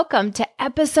Welcome to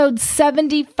episode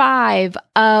 75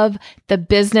 of the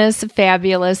Business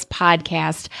Fabulous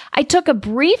podcast. I took a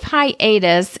brief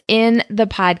hiatus in the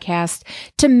podcast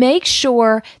to make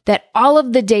sure that all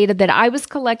of the data that I was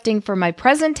collecting for my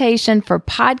presentation for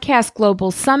Podcast Global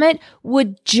Summit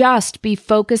would just be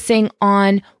focusing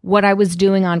on what I was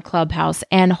doing on Clubhouse.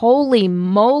 And holy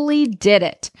moly, did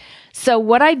it. So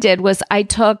what I did was I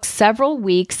took several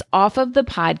weeks off of the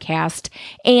podcast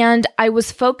and I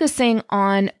was focusing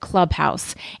on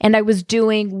Clubhouse, and I was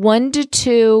doing 1 to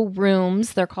 2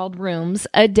 rooms, they're called rooms,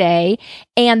 a day.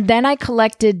 And then I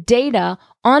collected data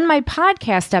on my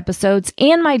podcast episodes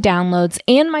and my downloads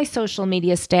and my social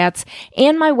media stats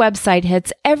and my website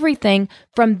hits, everything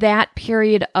from that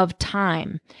period of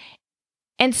time.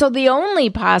 And so the only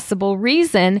possible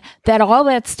reason that all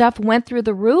that stuff went through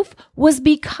the roof was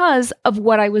because of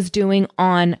what I was doing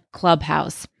on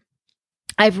Clubhouse.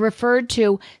 I've referred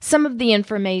to some of the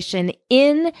information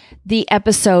in the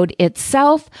episode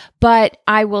itself, but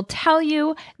I will tell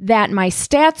you that my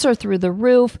stats are through the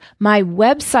roof. My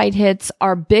website hits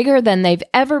are bigger than they've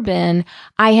ever been.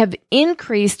 I have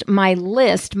increased my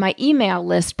list, my email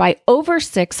list, by over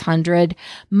 600.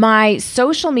 My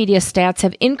social media stats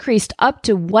have increased up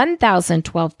to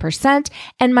 1,012%,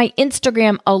 and my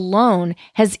Instagram alone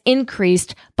has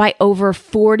increased by over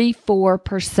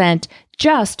 44%.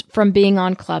 Just from being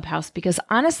on Clubhouse, because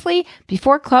honestly,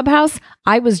 before Clubhouse,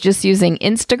 I was just using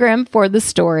Instagram for the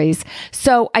stories.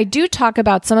 So I do talk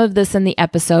about some of this in the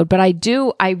episode, but I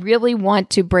really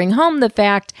want to bring home the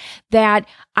fact that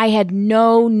I had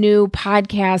no new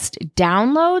podcast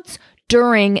downloads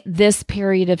during this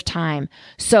period of time.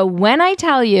 So when I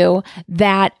tell you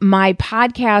that my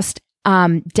podcast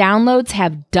downloads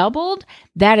have doubled,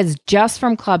 that is just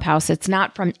from Clubhouse. It's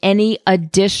not from any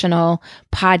additional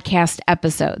podcast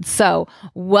episodes. So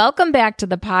welcome back to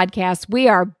the podcast. We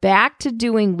are back to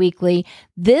doing weekly.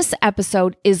 This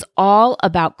episode is all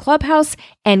about Clubhouse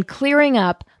and clearing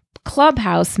up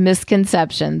Clubhouse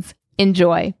misconceptions.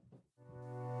 Enjoy.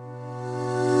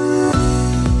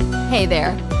 Hey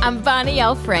there, I'm Bonnie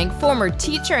L. Frank, former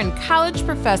teacher and college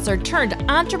professor turned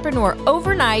entrepreneur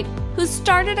overnight, who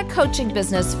started a coaching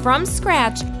business from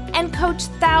scratch and coached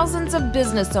thousands of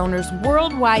business owners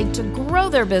worldwide to grow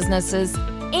their businesses,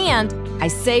 and I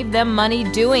saved them money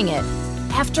doing it.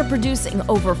 After producing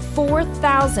over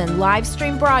 4,000 live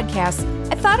stream broadcasts,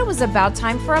 I thought it was about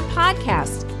time for a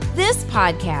podcast. This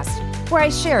podcast, where I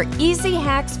share easy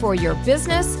hacks for your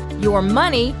business, your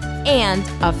money, and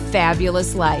a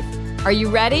fabulous life. Are you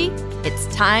ready? It's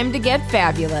time to get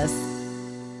fabulous.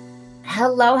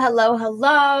 Hello, hello,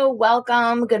 hello.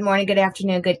 Welcome. Good morning, good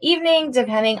afternoon, good evening,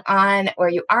 depending on where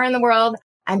you are in the world.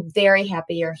 I'm very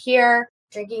happy you're here.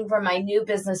 Drinking from my new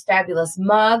Business Fabulous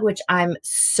mug, which I'm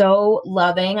so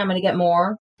loving. I'm going to get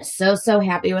more. So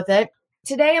happy with it.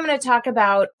 Today, I'm going to talk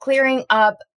about clearing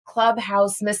up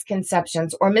Clubhouse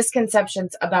misconceptions or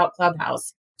misconceptions about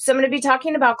Clubhouse. So I'm going to be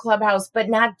talking about Clubhouse, but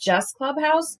not just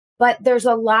Clubhouse. But there's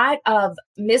a lot of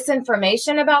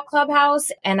misinformation about Clubhouse,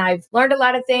 and I've learned a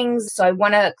lot of things, so I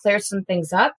want to clear some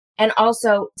things up and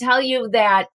also tell you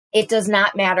that it does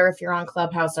not matter if you're on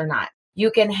Clubhouse or not.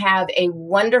 You can have a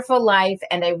wonderful life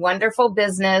and a wonderful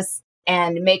business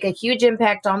and make a huge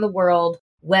impact on the world,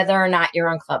 whether or not you're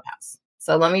on Clubhouse.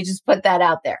 So let me just put that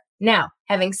out there. Now,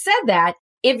 having said that,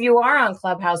 if you are on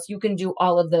Clubhouse, you can do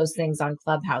all of those things on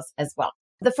Clubhouse as well.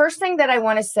 The first thing that I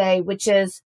want to say, which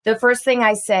is the first thing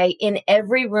I say in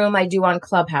every room I do on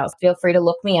Clubhouse, feel free to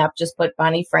look me up. Just put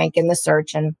Bonnie Frank in the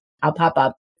search and I'll pop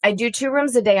up. I do 2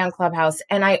 rooms a day on Clubhouse,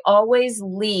 and I always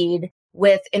lead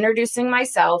with introducing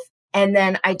myself. And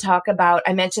then I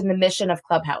mention the mission of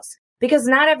Clubhouse, because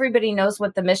not everybody knows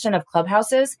what the mission of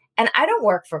Clubhouse is. And I don't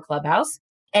work for Clubhouse,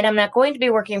 and I'm not going to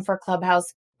be working for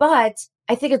Clubhouse, but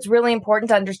I think it's really important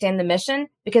to understand the mission,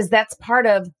 because that's part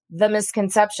of the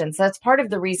misconceptions. That's part of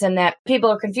the reason that people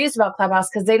are confused about Clubhouse,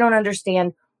 because they don't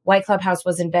understand why Clubhouse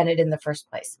was invented in the first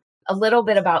place. A little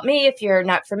bit about me, if you're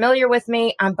not familiar with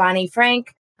me, I'm Bonnie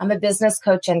Frank. I'm a business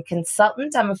coach and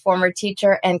consultant. I'm a former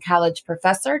teacher and college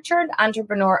professor turned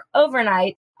entrepreneur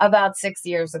overnight about 6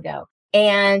 years ago.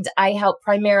 And I help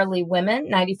primarily women.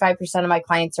 95% of my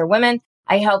clients are women.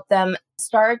 I help them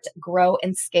start, grow,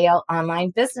 and scale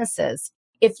online businesses.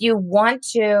 If you want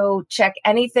to check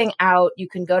anything out, you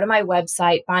can go to my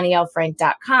website,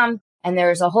 bonnielfrank.com, and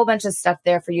there's a whole bunch of stuff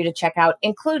there for you to check out,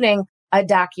 including a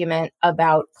document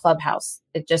about Clubhouse.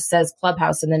 It just says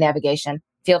Clubhouse in the navigation.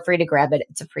 Feel free to grab it.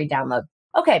 It's a free download.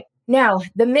 Okay, now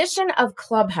the mission of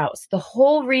Clubhouse, the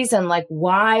whole reason,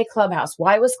 why Clubhouse?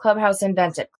 Why was Clubhouse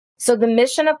invented? So the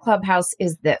mission of Clubhouse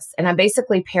is this, and I'm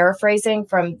basically paraphrasing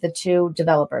from the 2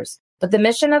 developers, but the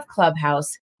mission of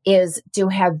Clubhouse is to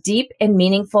have deep and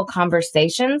meaningful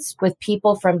conversations with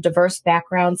people from diverse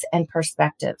backgrounds and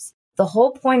perspectives. The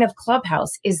whole point of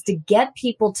Clubhouse is to get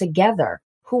people together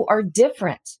who are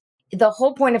different. The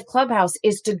whole point of Clubhouse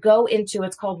is to go into,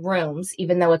 it's called rooms,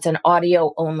 even though it's an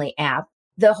audio only app.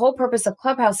 The whole purpose of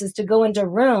Clubhouse is to go into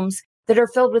rooms that are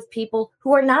filled with people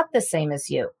who are not the same as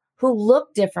you, who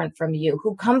look different from you,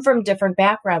 who come from different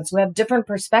backgrounds, who have different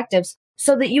perspectives,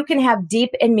 so that you can have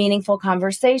deep and meaningful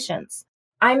conversations.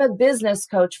 I'm a business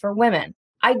coach for women.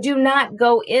 I do not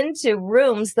go into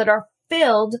rooms that are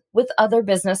filled with other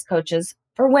business coaches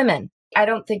for women. I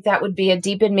don't think that would be a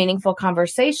deep and meaningful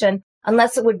conversation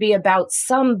unless it would be about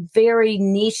some very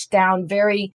niche down,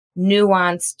 very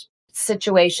nuanced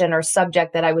situation or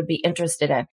subject that I would be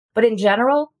interested in. But in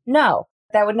general, no,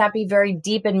 that would not be very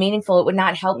deep and meaningful. It would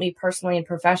not help me personally and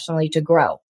professionally to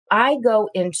grow. I go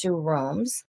into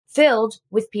rooms filled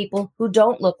with people who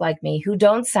don't look like me, who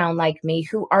don't sound like me,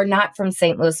 who are not from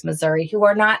St. Louis, Missouri, who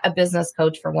are not a business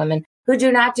coach for women, who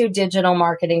do not do digital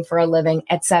marketing for a living,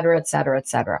 et cetera, et cetera, et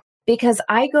cetera. Because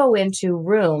I go into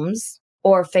rooms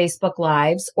or Facebook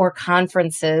Lives or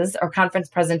conferences or conference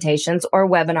presentations or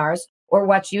webinars or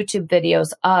watch YouTube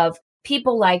videos of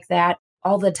people like that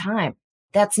all the time.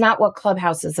 That's not what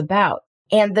Clubhouse is about.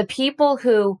 And the people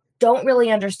who don't really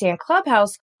understand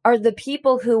Clubhouse are the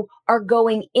people who are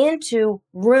going into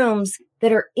rooms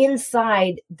that are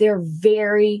inside their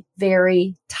very,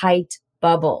 very tight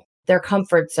bubble, their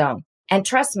comfort zone. And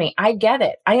trust me, I get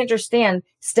it. I understand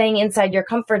staying inside your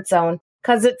comfort zone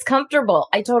because it's comfortable.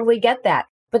 I totally get that.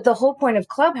 But the whole point of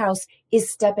Clubhouse is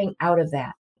stepping out of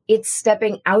that. It's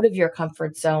stepping out of your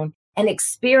comfort zone and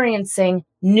experiencing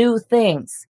new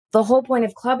things. The whole point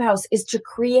of Clubhouse is to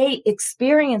create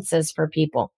experiences for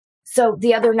people. So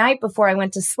the other night before I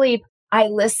went to sleep, I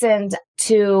listened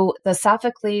to the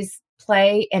Sophocles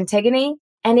play Antigone,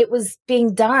 and it was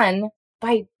being done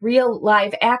by real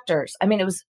live actors. I mean, it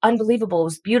was unbelievable. It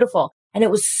was beautiful. And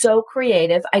it was so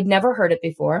creative. I'd never heard it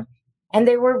before. And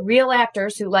they were real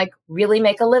actors who really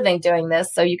make a living doing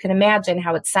this. So you can imagine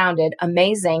how it sounded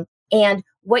amazing. And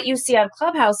what you see on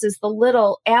Clubhouse is the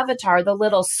little avatar, the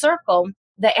little circle,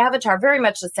 the avatar, very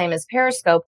much the same as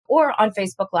Periscope or on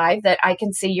Facebook Live, that I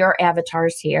can see your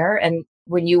avatars here. And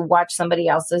when you watch somebody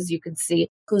else's, you can see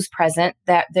who's present,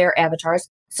 that their avatars.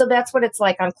 So that's what it's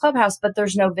like on Clubhouse, but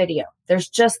there's no video. There's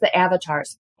just the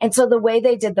avatars. And so the way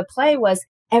they did the play was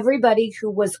everybody who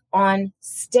was on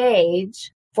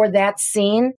stage for that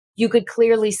scene, you could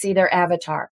clearly see their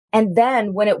avatar. And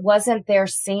then when it wasn't their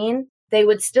scene, they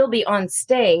would still be on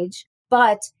stage,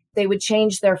 but they would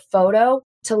change their photo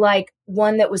to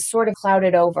one that was sort of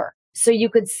clouded over. So you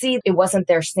could see it wasn't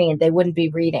their scene. They wouldn't be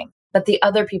reading, but the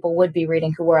other people would be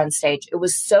reading who were on stage. It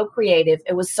was so creative.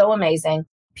 It was so amazing.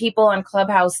 People on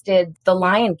Clubhouse did The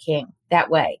Lion King that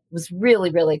way. It was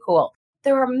really, really cool.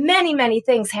 There are many, many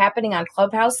things happening on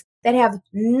Clubhouse that have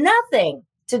nothing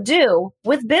to do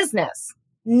with business,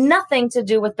 nothing to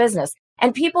do with business.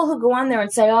 And people who go on there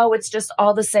and say, oh, it's just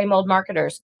all the same old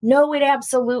marketers. No, it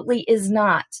absolutely is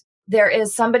not. There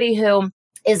is somebody who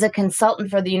is a consultant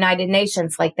for the United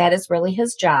Nations. That is really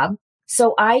his job.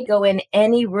 So I go in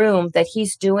any room that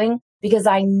he's doing because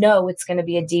I know it's going to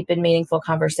be a deep and meaningful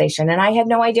conversation. And I had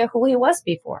no idea who he was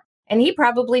before. And he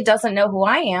probably doesn't know who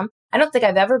I am. I don't think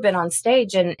I've ever been on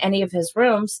stage in any of his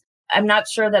rooms. I'm not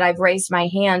sure that I've raised my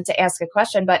hand to ask a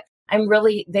question, but I'm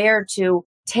really there to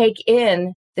take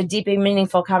in the deep and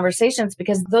meaningful conversations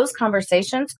because those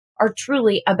conversations are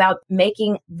truly about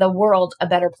making the world a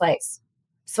better place.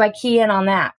 So I key in on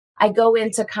that. I go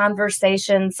into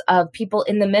conversations of people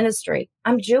in the ministry.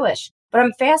 I'm Jewish, but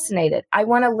I'm fascinated. I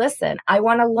want to listen. I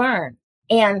want to learn.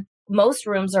 And most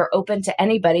rooms are open to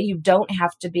anybody. You don't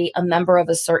have to be a member of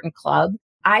a certain club.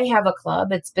 I have a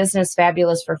club. It's Business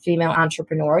Fabulous for Female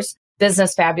Entrepreneurs.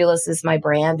 Business Fabulous is my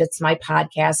brand. It's my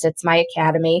podcast. It's my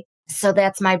academy. So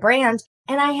that's my brand.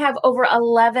 And I have over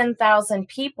 11,000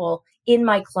 people in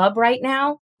my club right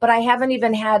now, but I haven't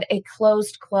even had a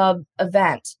closed club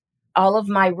event. All of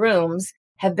my rooms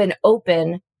have been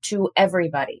open to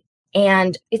everybody.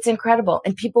 And it's incredible.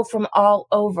 And people from all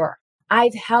over.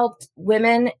 I've helped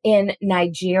women in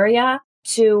Nigeria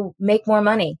to make more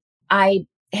money. I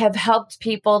have helped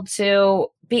people to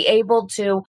be able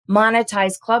to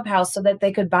monetize Clubhouse so that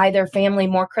they could buy their family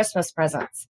more Christmas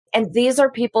presents. And these are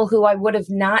people who I would have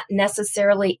not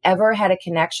necessarily ever had a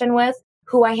connection with,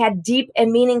 who I had deep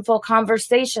and meaningful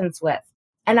conversations with.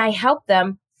 And I helped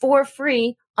them for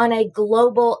free on a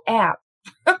global app.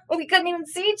 We couldn't even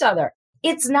see each other.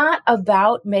 It's not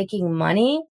about making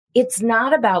money. It's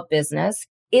not about business.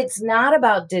 It's not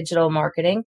about digital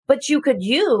marketing, but you could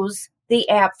use the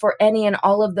app for any and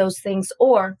all of those things,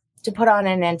 or to put on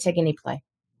an Antigone play,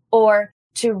 or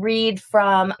to read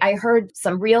from, I heard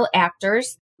some real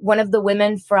actors. One of the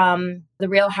women from The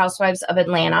Real Housewives of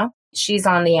Atlanta, she's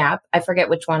on the app. I forget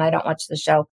which one. I don't watch the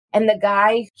show. And the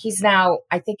guy, he's now,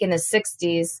 I think in his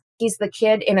 60s. He's the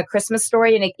kid in A Christmas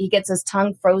Story, and he gets his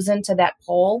tongue frozen to that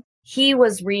pole. He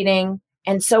was reading,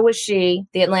 and so was she,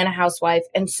 the Atlanta housewife,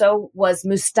 and so was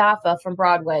Mustafa from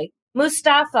Broadway.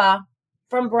 Mustafa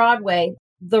from Broadway,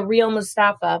 the real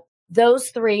Mustafa, those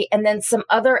three, and then some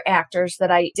other actors that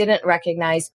I didn't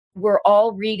recognize were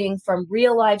all reading from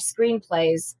real life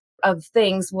screenplays of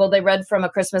things. Well, they read from A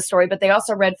Christmas Story, but they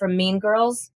also read from Mean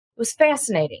Girls. It was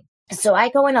fascinating. So I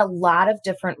go in a lot of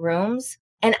different rooms,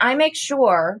 and I make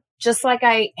sure, just like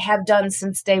I have done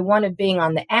since day one of being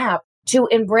on the app, to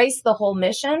embrace the whole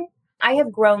mission. I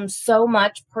have grown so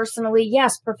much personally,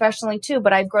 yes, professionally too,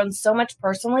 but I've grown so much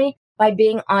personally by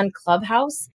being on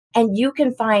Clubhouse. And you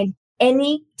can find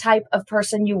any type of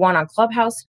person you want on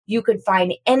Clubhouse. You could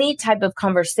find any type of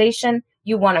conversation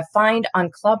you want to find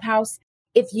on Clubhouse.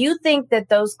 If you think that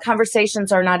those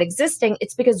conversations are not existing,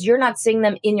 it's because you're not seeing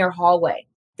them in your hallway.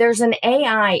 There's an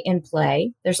AI in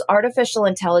play, there's artificial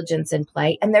intelligence in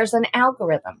play, and there's an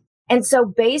algorithm. And so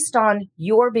based on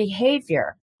your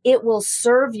behavior, it will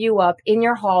serve you up in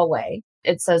your hallway.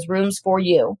 It says rooms for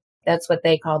you. That's what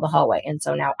they call the hallway. And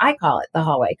so now I call it the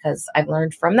hallway because I've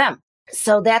learned from them.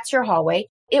 So that's your hallway.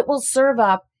 It will serve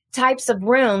up types of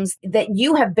rooms that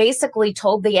you have basically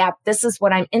told the app, this is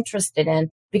what I'm interested in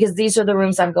because these are the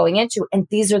rooms I'm going into and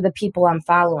these are the people I'm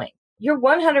following. You're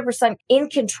 100% in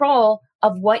control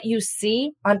of what you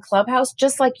see on Clubhouse,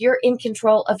 just like you're in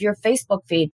control of your Facebook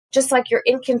feed, just like you're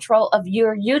in control of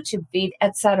your YouTube feed,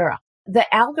 etc. The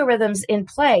algorithm's in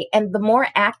play, and the more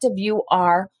active you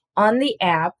are on the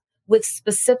app with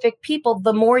specific people,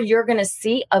 the more you're going to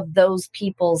see of those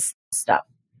people's stuff.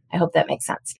 I hope that makes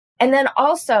sense. And then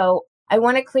also, I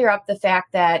want to clear up the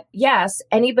fact that, yes,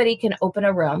 anybody can open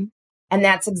a room, and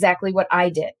that's exactly what I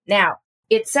did. Now,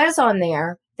 it says on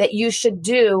there that you should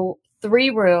do 3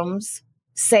 rooms,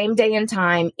 same day and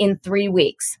time in 3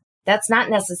 weeks. That's not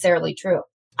necessarily true.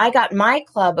 I got my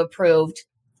club approved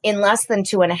in less than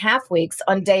 2.5 weeks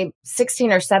on day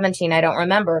 16 or 17. I don't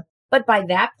remember. But by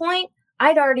that point,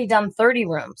 I'd already done 30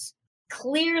 rooms.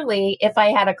 Clearly, if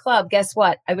I had a club, guess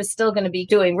what? I was still going to be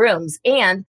doing rooms,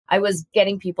 and I was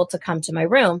getting people to come to my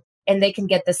room, and they can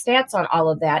get the stats on all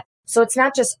of that. So it's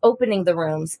not just opening the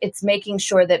rooms, it's making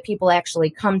sure that people actually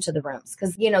come to the rooms.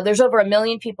 Because, there's over 1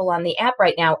 million people on the app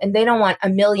right now, and they don't want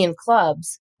 1 million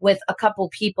clubs with a couple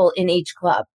people in each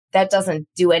club. That doesn't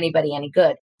do anybody any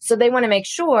good. So they want to make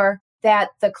sure that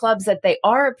the clubs that they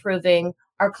are approving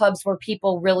are clubs where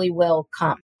people really will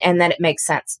come and that it makes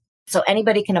sense. So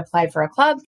anybody can apply for a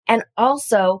club. And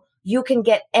also, you can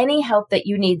get any help that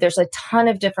you need. There's a ton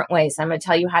of different ways. I'm going to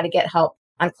tell you how to get help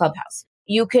on Clubhouse.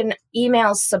 You can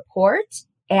email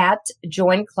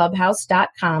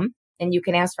support@joinclubhouse.com, and you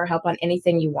can ask for help on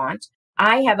anything you want.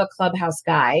 I have a Clubhouse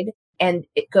guide, and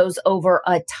it goes over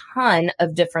a ton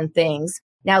of different things.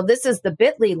 Now, this is the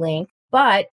Bitly link,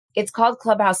 but it's called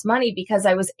Clubhouse Money because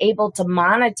I was able to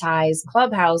monetize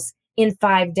Clubhouse in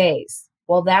 5 days.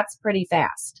 Well, that's pretty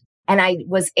fast. And I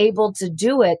was able to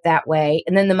do it that way.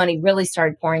 And then the money really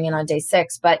started pouring in on day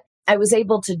 6. But I was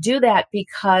able to do that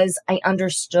because I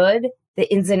understood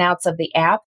the ins and outs of the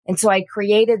app. And so I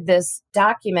created this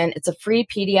document. It's a free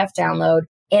PDF download.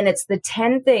 And it's the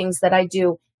 10 things that I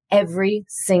do every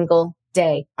single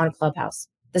day on Clubhouse.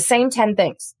 The same 10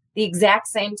 things, the exact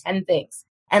same 10 things.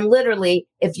 And literally,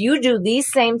 if you do these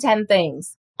same 10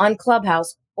 things on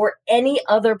Clubhouse or any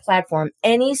other platform,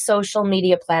 any social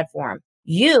media platform,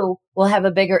 you will have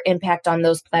a bigger impact on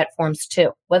those platforms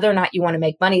too. Whether or not you want to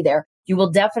make money there, you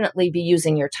will definitely be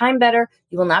using your time better.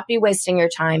 You will not be wasting your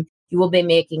time. You will be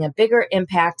making a bigger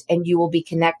impact, and you will be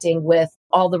connecting with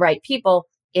all the right people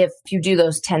if you do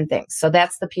those 10 things. So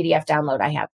that's the PDF download I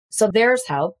have. So there's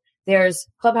help. There's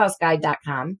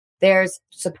clubhouseguide.com. There's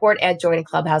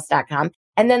support@joinclubhouse.com.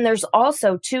 And then there's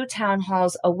also 2 town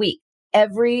halls a week.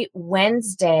 Every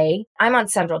Wednesday, I'm on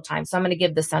Central Time, so I'm going to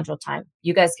give the Central Time.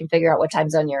 You guys can figure out what time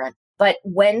zone you're in. But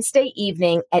Wednesday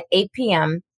evening at 8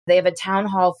 p.m., they have a town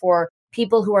hall for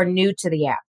people who are new to the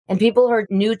app. And people who are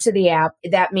new to the app,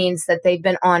 that means that they've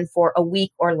been on for a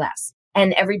week or less.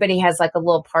 And everybody has like a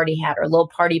little party hat or a little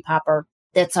party popper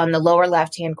that's on the lower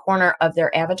left-hand corner of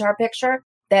their avatar picture.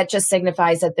 That just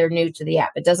signifies that they're new to the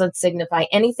app. It doesn't signify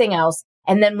anything else.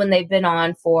 And then when they've been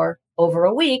on for over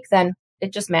a week, then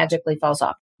it just magically falls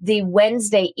off. The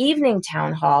Wednesday evening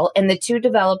town hall and the 2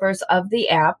 developers of the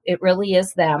app, it really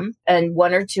is them and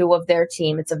 1 or 2 of their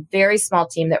team. It's a very small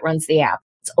team that runs the app.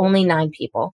 It's only 9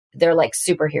 people. They're like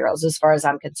superheroes as far as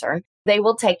I'm concerned. They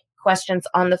will take questions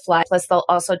on the fly. Plus, they'll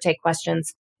also take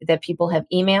questions that people have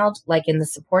emailed, like in the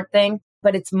support thing,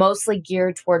 but it's mostly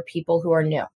geared toward people who are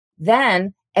new.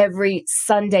 Then every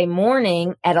Sunday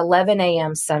morning at 11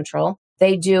 a.m. Central,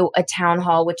 they do a town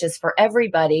hall, which is for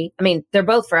everybody. I mean, they're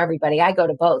both for everybody. I go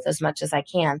to both as much as I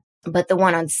can. But the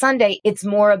one on Sunday, it's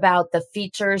more about the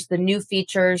features, the new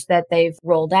features that they've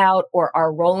rolled out or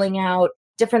are rolling out,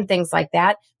 different things like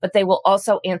that. But they will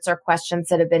also answer questions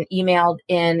that have been emailed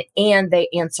in, and they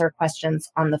answer questions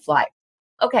on the fly.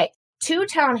 Okay, 2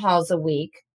 town halls a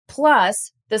week,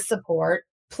 plus the support,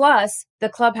 plus the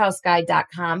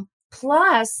clubhouseguide.com,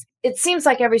 plus it seems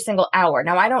like every single hour.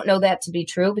 Now, I don't know that to be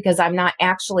true because I'm not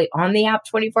actually on the app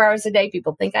 24 hours a day.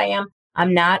 People think I am.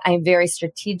 I'm not. I'm very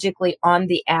strategically on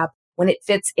the app when it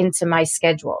fits into my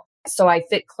schedule. So I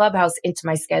fit Clubhouse into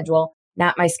my schedule,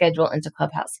 not my schedule into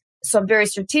Clubhouse. So I'm very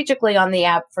strategically on the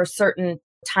app for certain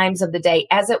times of the day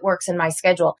as it works in my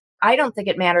schedule. I don't think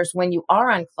it matters when you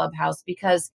are on Clubhouse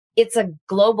because it's a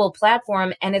global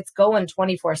platform and it's going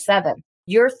 24/7.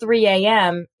 Your 3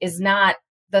 a.m. is not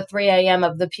the 3 a.m.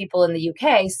 of the people in the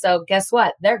UK. So guess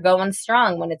what? They're going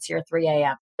strong when it's your 3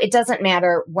 a.m. It doesn't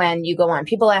matter when you go on.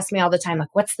 People ask me all the time,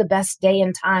 like, what's the best day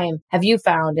and time have you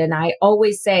found? And I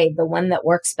always say the one that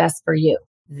works best for you.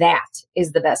 That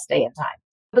is the best day and time.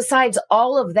 Besides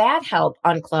all of that help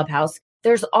on Clubhouse,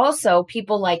 there's also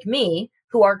people like me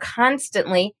who are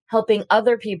constantly helping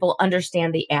other people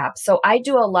understand the app. So I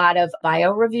do a lot of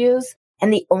bio reviews,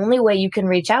 and the only way you can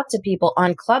reach out to people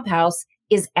on Clubhouse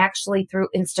is actually through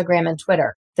Instagram and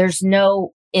Twitter. There's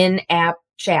no in-app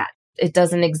chat. It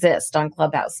doesn't exist on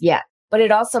Clubhouse yet. But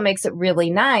it also makes it really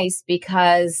nice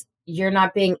because you're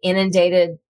not being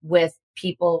inundated with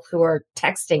people who are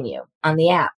texting you on the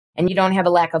app. And you don't have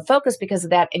a lack of focus because of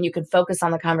that. And you can focus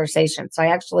on the conversation. So I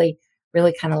actually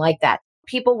really kind of like that.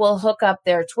 People will hook up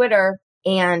their Twitter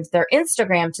and their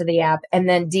Instagram to the app and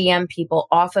then DM people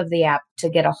off of the app to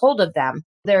get a hold of them.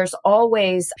 There's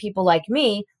always people like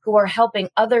me who are helping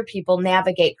other people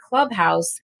navigate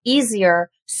Clubhouse easier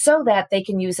so that they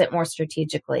can use it more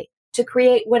strategically to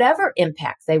create whatever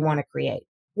impact they want to create,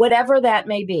 whatever that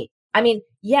may be. I mean,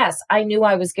 yes, I knew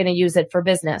I was going to use it for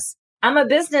business. I'm a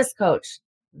business coach.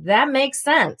 That makes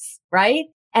sense, right?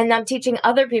 And I'm teaching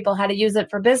other people how to use it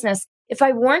for business. If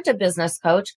I weren't a business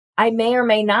coach, I may or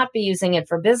may not be using it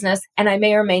for business, and I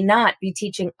may or may not be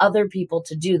teaching other people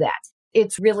to do that.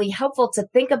 It's really helpful to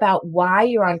think about why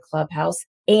you're on Clubhouse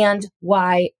and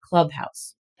why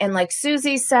Clubhouse. And like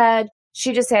Susie said,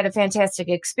 she just had a fantastic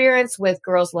experience with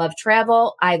Girls Love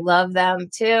Travel. I love them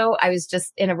too. I was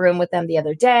just in a room with them the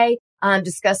other day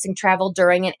discussing travel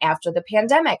during and after the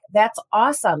pandemic. That's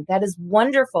awesome. That is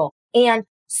wonderful. And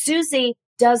Susie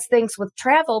does things with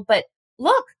travel, but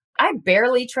look, I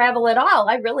barely travel at all.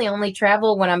 I really only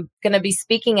travel when I'm going to be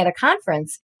speaking at a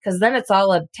conference because then it's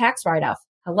all a tax write-off.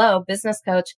 Hello, business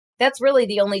coach. That's really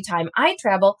the only time I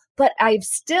travel, but I've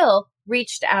still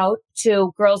reached out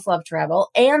to Girls Love Travel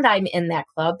and I'm in that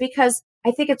club because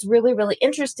I think it's really, really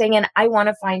interesting and I want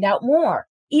to find out more.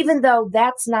 Even though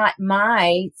that's not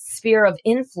my sphere of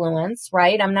influence,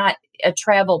 right? I'm not a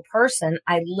travel person.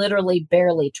 I literally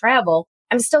barely travel.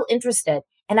 I'm still interested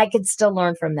and I can still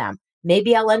learn from them.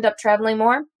 Maybe I'll end up traveling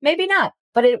more, maybe not,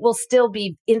 but it will still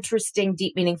be interesting,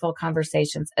 deep, meaningful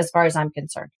conversations as far as I'm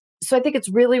concerned. So I think it's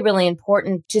really, really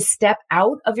important to step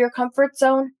out of your comfort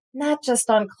zone, not just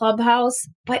on Clubhouse,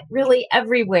 but really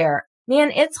everywhere.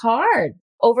 Man, it's hard.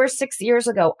 Over 6 years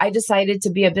ago, I decided to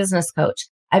be a business coach.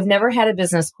 I've never had a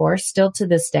business course, still to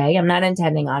this day. I'm not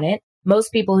intending on it.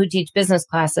 Most people who teach business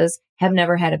classes have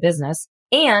never had a business.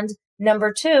 And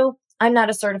number 2, I'm not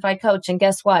a certified coach. And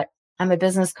guess what? I'm a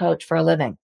business coach for a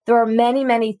living. There are many,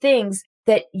 many things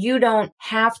that you don't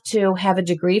have to have a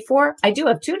degree for. I do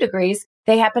have 2 degrees.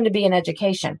 They happen to be in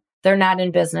education. They're not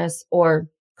in business or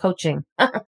coaching.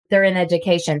 They're in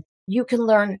education. You can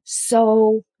learn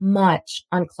so much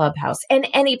on Clubhouse and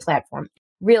any platform,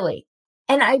 really.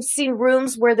 And I've seen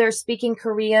rooms where they're speaking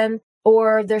Korean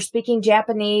or they're speaking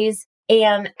Japanese.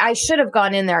 And I should have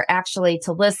gone in there actually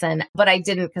to listen, but I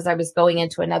didn't because I was going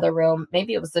into another room.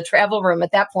 Maybe it was the travel room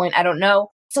at that point. I don't know.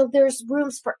 So there's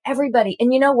rooms for everybody.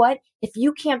 And you know what? If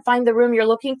you can't find the room you're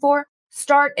looking for,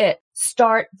 start it.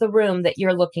 Start the room that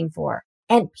you're looking for.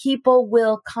 And people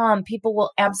will come. People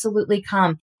will absolutely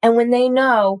come. And when they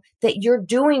know that you're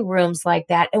doing rooms like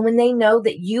that, and when they know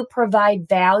that you provide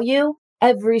value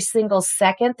every single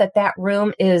second that that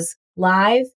room is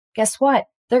live, guess what?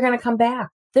 They're going to come back.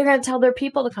 They're going to tell their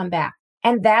people to come back.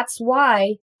 And that's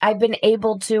why I've been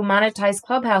able to monetize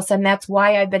Clubhouse. And that's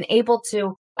why I've been able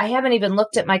to, I haven't even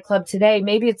looked at my club today.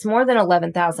 Maybe it's more than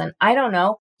 11,000. I don't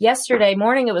know. Yesterday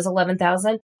morning, it was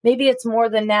 11,000. Maybe it's more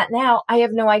than that now. I have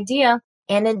no idea.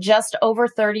 And in just over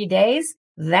 30 days,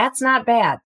 that's not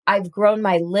bad. I've grown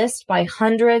my list by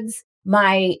hundreds.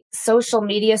 My social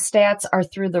media stats are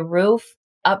through the roof,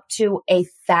 up to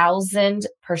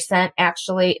 1,000%.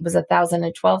 Actually, it was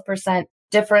 1,012%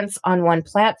 difference on one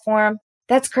platform.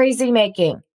 That's crazy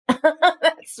making.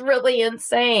 That's really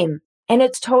insane. And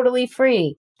it's totally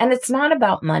free. And it's not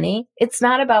about money. It's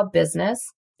not about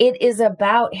business. It is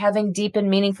about having deep and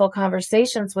meaningful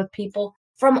conversations with people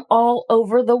from all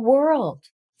over the world,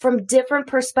 from different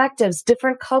perspectives,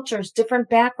 different cultures, different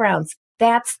backgrounds.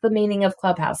 That's the meaning of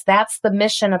Clubhouse. That's the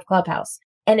mission of Clubhouse.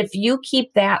 And if you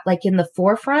keep that like in the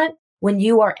forefront, when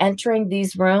you are entering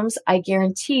these rooms, I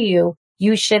guarantee you,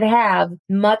 you should have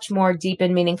much more deep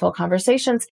and meaningful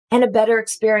conversations and a better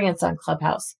experience on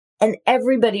Clubhouse. And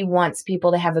everybody wants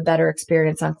people to have a better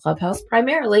experience on Clubhouse,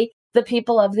 primarily the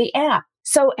people of the app.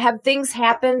 So have things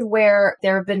happened where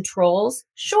there have been trolls?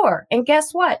 Sure. And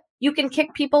guess what? You can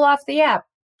kick people off the app.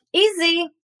 Easy.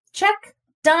 Check.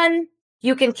 Done.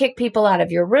 You can kick people out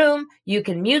of your room. You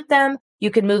can mute them.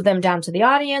 You can move them down to the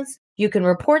audience. You can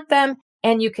report them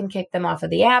and you can kick them off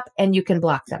of the app and you can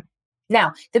block them.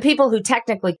 Now, the people who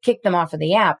technically kick them off of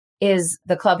the app is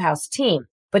the Clubhouse team,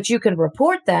 but you can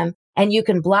report them and you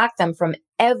can block them from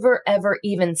ever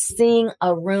even seeing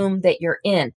a room that you're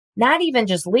in. Not even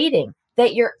just leading,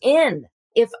 that you're in.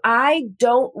 If I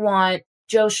don't want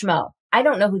Joe Schmo, I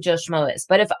don't know who Joe Schmo is,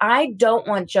 but if I don't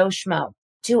want Joe Schmo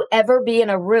to ever be in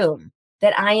a room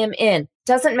that I am in,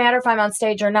 doesn't matter if I'm on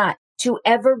stage or not, to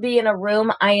ever be in a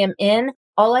room I am in,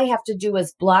 all I have to do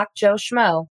is block Joe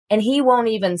Schmo and he won't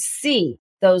even see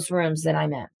those rooms that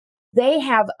I'm in. They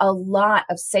have a lot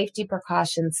of safety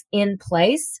precautions in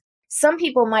place. Some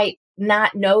people might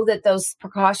not know that those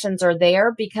precautions are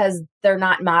there because they're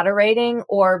not moderating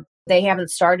or they haven't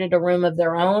started a room of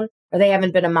their own or they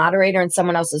haven't been a moderator in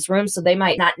someone else's room. So they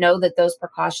might not know that those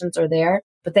precautions are there,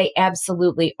 but they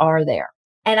absolutely are there.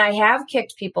 And I have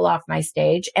kicked people off my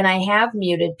stage and I have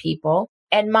muted people.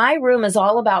 And my room is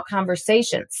all about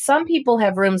conversations. Some people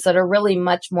have rooms that are really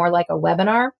much more like a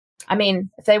webinar. I mean,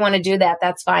 if they want to do that,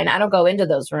 that's fine. I don't go into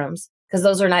those rooms because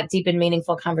those are not deep and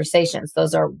meaningful conversations.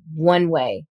 Those are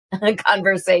one-way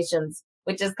conversations,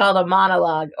 which is called a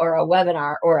monologue or a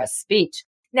webinar or a speech.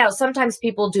 Now, sometimes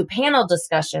people do panel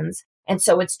discussions. And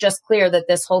so it's just clear that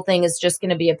this whole thing is just going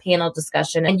to be a panel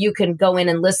discussion. And you can go in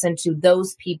and listen to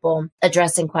those people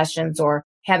addressing questions or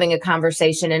having a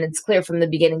conversation. And it's clear from the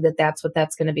beginning that that's what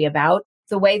that's going to be about.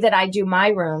 The way that I do my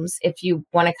rooms, if you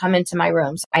want to come into my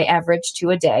rooms, I average 2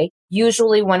 a day,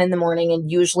 usually 1 in the morning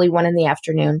and usually 1 in the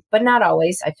afternoon, but not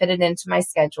always. I fit it into my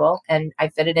schedule and I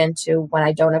fit it into when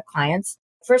I don't have clients.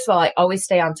 First of all, I always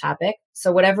stay on topic.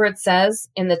 So whatever it says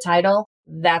in the title,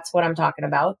 that's what I'm talking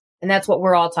about. And that's what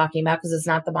we're all talking about because it's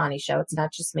not the Bonnie Show. It's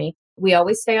not just me. We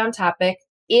always stay on topic.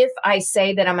 If I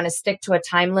say that I'm going to stick to a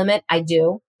time limit, I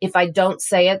do. If I don't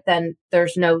say it, then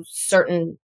there's no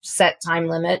certain set time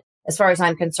limit as far as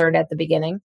I'm concerned at the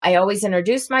beginning. I always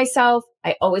introduce myself.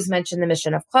 I always mention the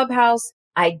mission of Clubhouse.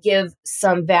 I give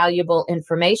some valuable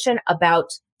information about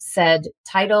said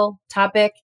title,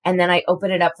 topic, and then I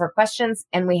open it up for questions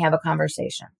and we have a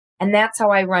conversation. And that's how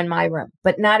I run my room.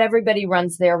 But not everybody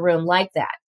runs their room like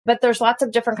that. But there's lots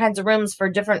of different kinds of rooms for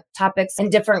different topics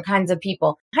and different kinds of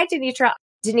people. Hi, Denitra.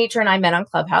 Denitra and I met on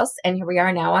Clubhouse, and here we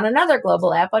are now on another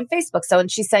global app on Facebook. So,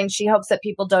 and she's saying she hopes that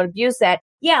people don't abuse that.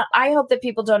 Yeah, I hope that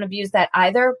people don't abuse that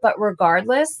either. But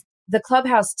regardless, the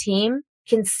Clubhouse team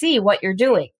can see what you're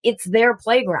doing. It's their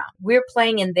playground. We're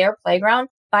playing in their playground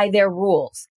by their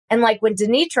rules. And like when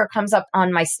Denitra comes up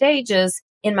on my stages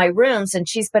in my rooms, and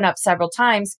she's been up several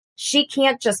times, she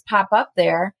can't just pop up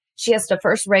there. She has to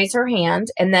first raise her hand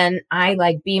and then I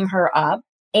like beam her up.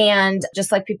 And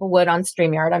just like people would on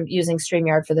StreamYard, I'm using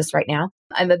StreamYard for this right now.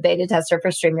 I'm a beta tester for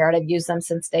StreamYard. I've used them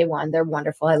since day one. They're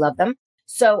wonderful. I love them.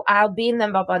 So I'll beam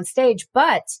them up on stage.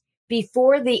 But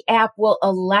before the app will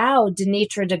allow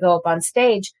Denitra to go up on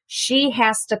stage, she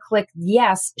has to click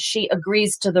yes, she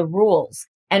agrees to the rules.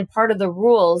 And part of the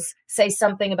rules say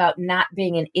something about not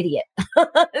being an idiot.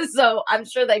 So I'm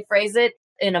sure they phrase it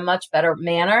in a much better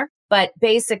manner. But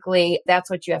basically, that's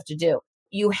what you have to do.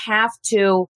 You have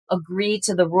to agree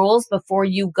to the rules before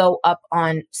you go up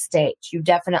on stage. You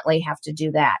definitely have to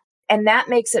do that. And that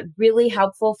makes it really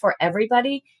helpful for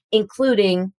everybody,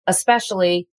 including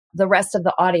especially the rest of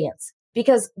the audience.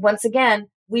 Because once again,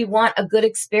 we want a good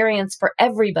experience for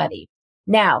everybody.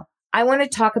 Now, I want to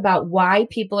talk about why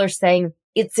people are saying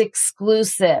it's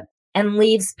exclusive and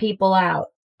leaves people out.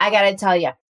 I got to tell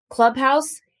you,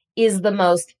 Clubhouse is the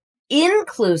most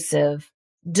inclusive,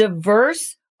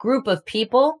 diverse group of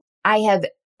people I have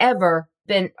ever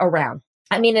been around.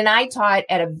 I mean, and I taught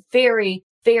at a very,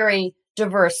 very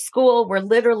diverse school where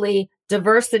literally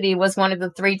diversity was one of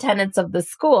the 3 tenets of the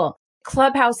school.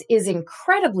 Clubhouse is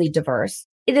incredibly diverse.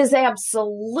 It is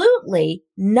absolutely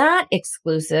not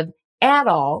exclusive at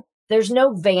all. There's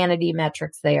no vanity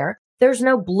metrics there. There's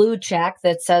no blue check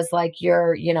that says like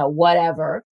you're,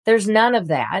 whatever. There's none of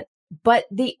that. But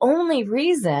the only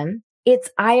reason it's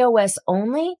iOS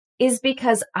only is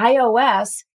because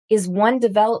iOS is one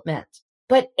development,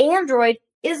 but Android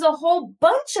is a whole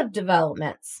bunch of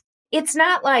developments. It's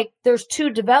not like there's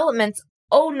 2 developments.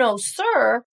 Oh, no,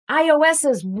 sir. iOS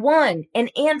is one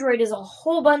and Android is a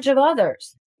whole bunch of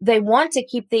others. They want to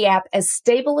keep the app as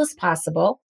stable as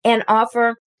possible and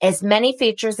offer as many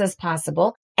features as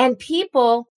possible. And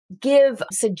people give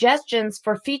suggestions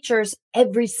for features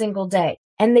every single day.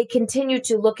 And they continue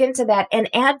to look into that and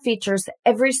add features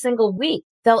every single week.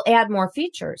 They'll add more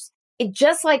features.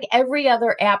 Just like every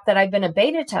other app that I've been a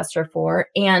beta tester for,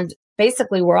 and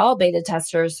basically we're all beta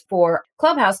testers for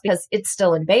Clubhouse because it's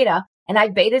still in beta. And I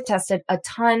beta tested a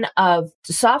ton of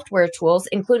software tools,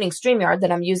 including StreamYard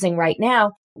that I'm using right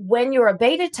now. When you're a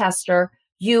beta tester,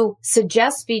 you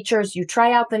suggest features, you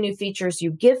try out the new features,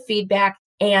 you give feedback,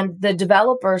 and the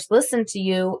developers listen to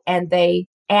you and they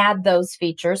add those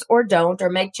features or don't, or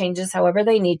make changes however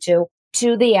they need to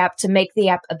the app to make the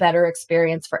app a better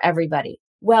experience for everybody.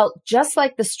 Well, just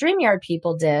like the StreamYard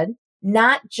people did,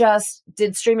 not just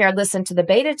did StreamYard listen to the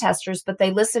beta testers, but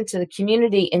they listened to the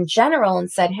community in general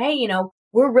and said, hey,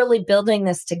 we're really building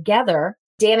this together.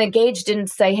 Dan and Gage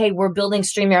didn't say, hey, we're building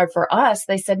StreamYard for us.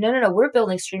 They said, no, we're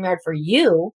building StreamYard for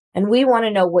you. And we want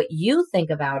to know what you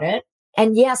think about it.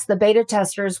 And yes, the beta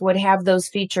testers would have those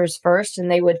features first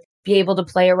and they would be able to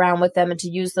play around with them and to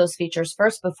use those features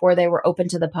first before they were open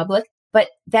to the public. But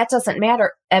that doesn't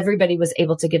matter. Everybody was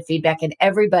able to give feedback and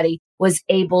everybody was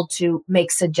able to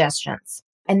make suggestions.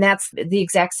 And that's the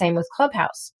exact same with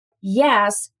Clubhouse.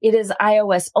 Yes, it is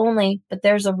iOS only, but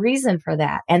there's a reason for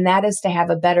that. And that is to have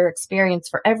a better experience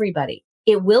for everybody.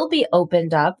 It will be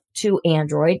opened up to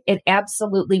Android. It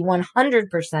absolutely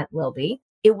 100% will be.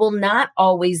 It will not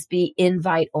always be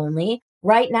invite only.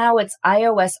 Right now, it's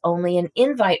iOS only and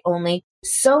invite only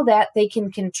so that they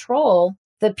can control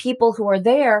the people who are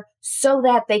there so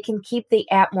that they can keep the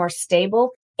app more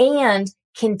stable and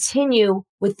continue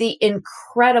with the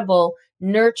incredible,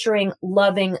 nurturing,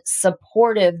 loving,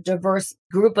 supportive, diverse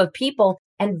group of people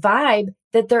and vibe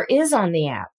that there is on the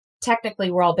app. Technically,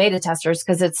 we're all beta testers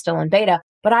because it's still in beta,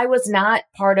 but I was not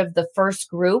part of the first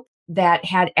group that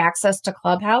had access to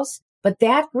Clubhouse, but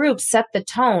that group set the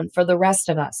tone for the rest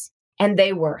of us. And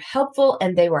they were helpful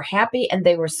and they were happy and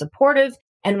they were supportive.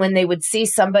 And when they would see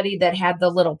somebody that had the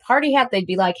little party hat, they'd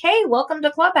be like, hey, welcome to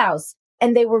Clubhouse.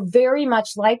 And they were very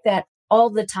much like that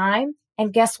all the time.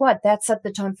 And guess what? That set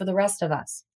the tone for the rest of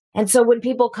us. And so when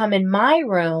people come in my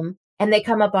room and they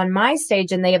come up on my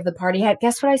stage and they have the party hat,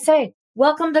 guess what I say?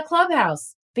 Welcome to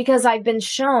Clubhouse. Because I've been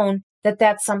shown that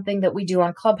that's something that we do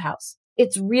on Clubhouse.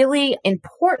 It's really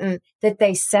important that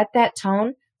they set that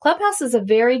tone. Clubhouse is a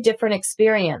very different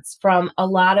experience from a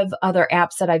lot of other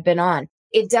apps that I've been on.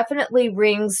 It definitely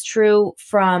rings true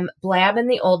from Blab in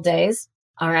the old days,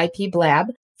 RIP Blab,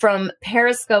 from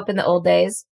Periscope in the old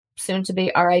days, soon to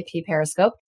be RIP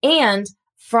Periscope, and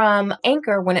from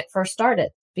Anchor when it first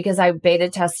started, because I beta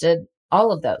tested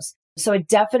all of those. So it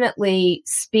definitely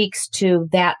speaks to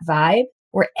that vibe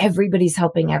where everybody's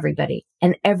helping everybody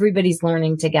and everybody's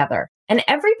learning together. And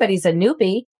everybody's a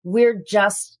newbie. We're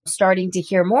just starting to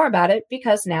hear more about it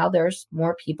because now there's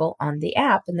more people on the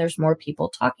app and there's more people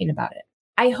talking about it.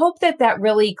 I hope that that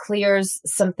really clears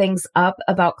some things up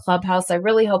about Clubhouse. I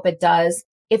really hope it does.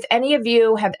 If any of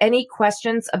you have any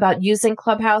questions about using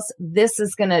Clubhouse, this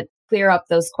is going to clear up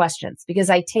those questions because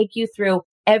I take you through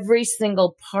every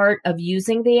single part of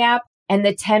using the app and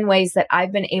the 10 ways that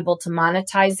I've been able to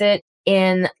monetize it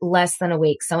in less than a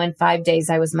week. So in 5 days,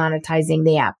 I was monetizing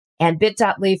the app. And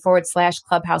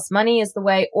bit.ly/Clubhouse Money is the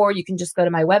way, or you can just go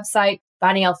to my website,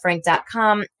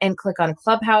 BonnieLFrank.com, and click on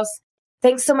Clubhouse.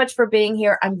 Thanks so much for being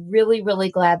here. I'm really,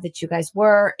 really glad that you guys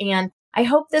were. And I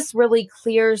hope this really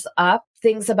clears up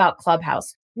things about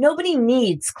Clubhouse. Nobody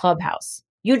needs Clubhouse.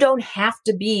 You don't have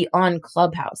to be on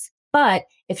Clubhouse. But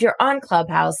if you're on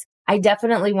Clubhouse, I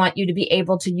definitely want you to be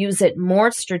able to use it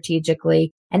more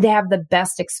strategically and to have the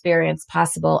best experience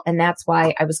possible. And that's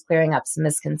why I was clearing up some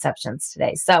misconceptions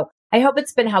today. So I hope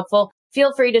it's been helpful.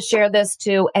 Feel free to share this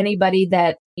to anybody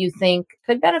that you think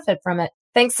could benefit from it.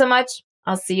 Thanks so much.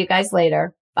 I'll see you guys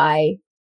later. Bye.